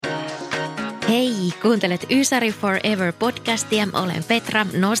Hei, kuuntelet Ysäri Forever podcastia. Olen Petra,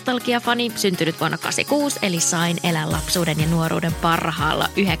 nostalgiafani, syntynyt vuonna 86, eli sain elää lapsuuden ja nuoruuden parhaalla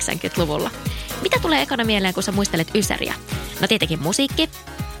 90-luvulla. Mitä tulee ekana mieleen, kun sä muistelet Ysäriä? No tietenkin musiikki,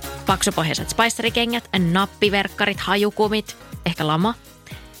 paksupohjaiset spicerikengät, nappiverkkarit, hajukumit, ehkä lama.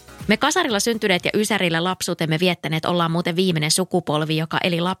 Me kasarilla syntyneet ja Ysärillä lapsuutemme viettäneet ollaan muuten viimeinen sukupolvi, joka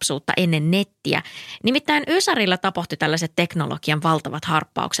eli lapsuutta ennen nettiä. Nimittäin Ysärillä tapahtui tällaiset teknologian valtavat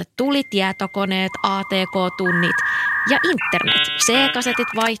harppaukset. Tuli tietokoneet, ATK-tunnit ja internet. C-kasetit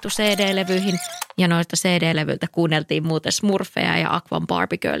vaihtui CD-levyihin ja noista CD-levyiltä kuunneltiin muuten Smurfeja ja Aquan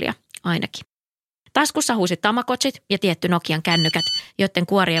Barbie Girlia ainakin. Taskussa huusi Tamagotchit ja tietty Nokian kännykät, joiden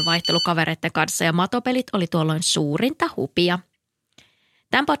kuorien vaihtelu kavereiden kanssa ja matopelit oli tuolloin suurinta hupia.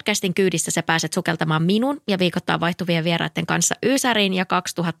 Tämän podcastin kyydissä sä pääset sukeltamaan minun ja viikoittain vaihtuvien vieraiden kanssa Ysärin ja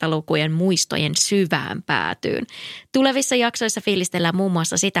 2000-lukujen muistojen syvään päätyyn. Tulevissa jaksoissa fiilistellään muun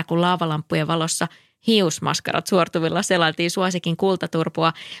muassa sitä, kun laavalampujen valossa hiusmaskarat suortuvilla selailtiin Suosikin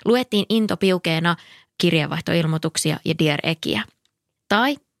kultaturpua, luettiin intopiukeena kirjeenvaihtoilmoituksia ja Dear Ekiä.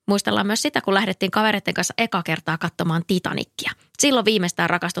 Tai muistellaan myös sitä, kun lähdettiin kavereiden kanssa eka kertaa katsomaan Titanickia. Silloin viimeistään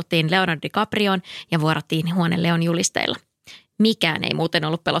rakastuttiin Leonardo DiCaprioon ja vuorattiin huone Leon julisteilla. Mikään ei muuten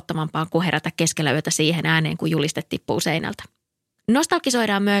ollut pelottavampaa kuin herätä keskellä yötä siihen ääneen, kun juliste tippuu seinältä.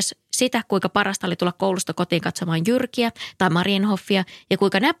 Nostalgisoidaan myös sitä, kuinka parasta oli tulla koulusta kotiin katsomaan Jyrkiä tai Marienhoffia ja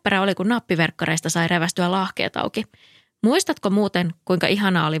kuinka näppärä oli, kun nappiverkkareista sai revästyä lahkeet auki. Muistatko muuten, kuinka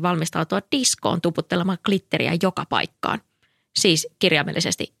ihanaa oli valmistautua diskoon tuputtelemaan glitteriä joka paikkaan? Siis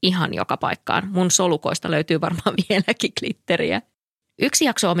kirjaimellisesti ihan joka paikkaan. Mun solukoista löytyy varmaan vieläkin glitteriä. Yksi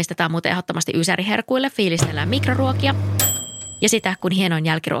jakso omistetaan muuten ehdottomasti Ysäri-herkuille, fiilistellään mikroruokia. Ja sitä, kun hienoin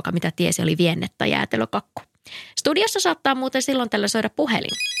jälkiruoka, mitä tiesi, oli vienne tai jäätelökakku. Studiossa saattaa muuten silloin tällä soida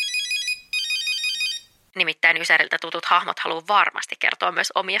puhelin. Nimittäin Ysäriltä tutut hahmot haluaa varmasti kertoa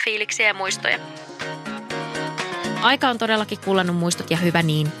myös omia fiiliksiä ja muistoja. Aika on todellakin kullannut muistot ja hyvä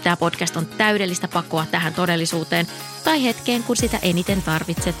niin. Tämä podcast on täydellistä pakoa tähän todellisuuteen tai hetkeen, kun sitä eniten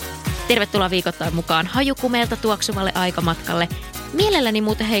tarvitset. Tervetuloa viikoittain mukaan hajukumeelta tuoksuvalle aikamatkalle. Mielelläni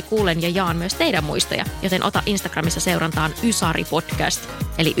muuten kuulen ja jaan myös teidän muistoja, joten ota Instagramissa seurantaan Ysäri Podcast,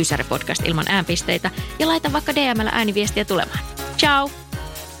 eli Ysäri Podcast ilman äänpisteitä, ja laita vaikka DM:llä ääniviestiä tulemaan. Ciao!